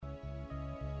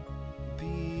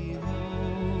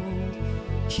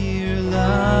Here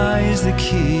lies the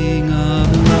King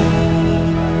of light.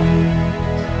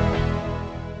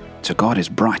 So God is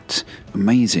bright,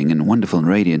 amazing and wonderful and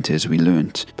radiant, as we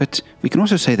learnt. But we can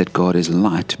also say that God is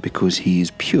light because he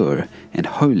is pure and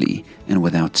holy and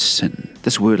without sin.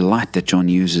 This word light that John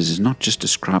uses is not just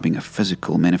describing a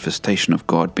physical manifestation of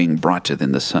God being brighter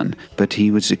than the sun, but he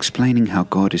was explaining how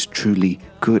God is truly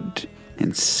good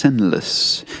and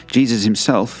sinless. Jesus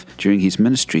himself, during his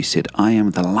ministry, said, "I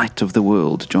am the light of the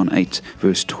world," John 8,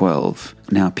 verse 12.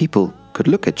 Now, people could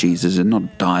look at Jesus and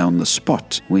not die on the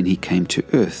spot when he came to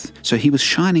earth. So he was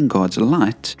shining God's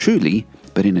light, truly,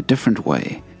 but in a different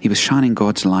way. He was shining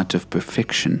God's light of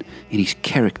perfection in his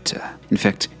character. In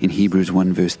fact, in Hebrews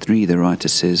 1 verse 3, the writer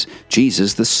says,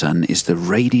 "Jesus the Son is the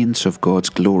radiance of God's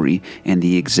glory and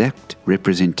the exact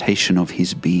representation of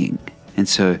his being." And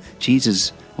so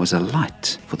Jesus was a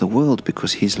light for the world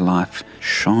because his life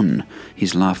shone.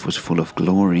 His life was full of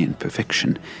glory and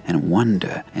perfection and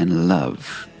wonder and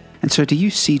love. And so do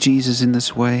you see Jesus in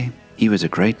this way? He was a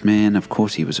great man. Of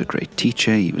course, he was a great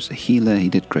teacher. He was a healer. He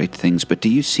did great things. But do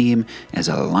you see him as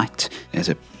a light, as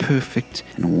a perfect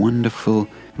and wonderful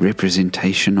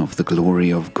representation of the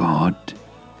glory of God?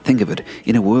 Think of it.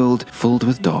 In a world filled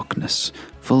with darkness,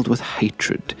 filled with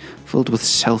hatred, filled with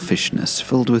selfishness,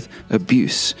 filled with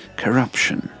abuse,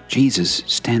 corruption, Jesus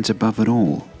stands above it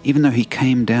all. Even though he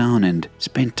came down and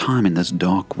spent time in this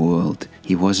dark world,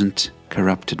 he wasn't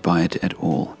corrupted by it at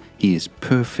all. He is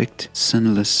perfect,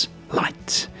 sinless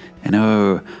light. And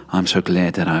oh, I'm so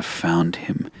glad that I've found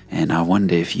him. And I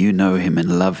wonder if you know him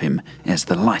and love him as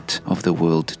the light of the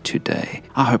world today.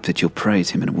 I hope that you'll praise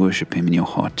him and worship him in your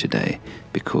heart today,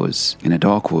 because in a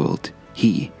dark world,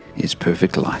 he is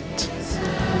perfect light.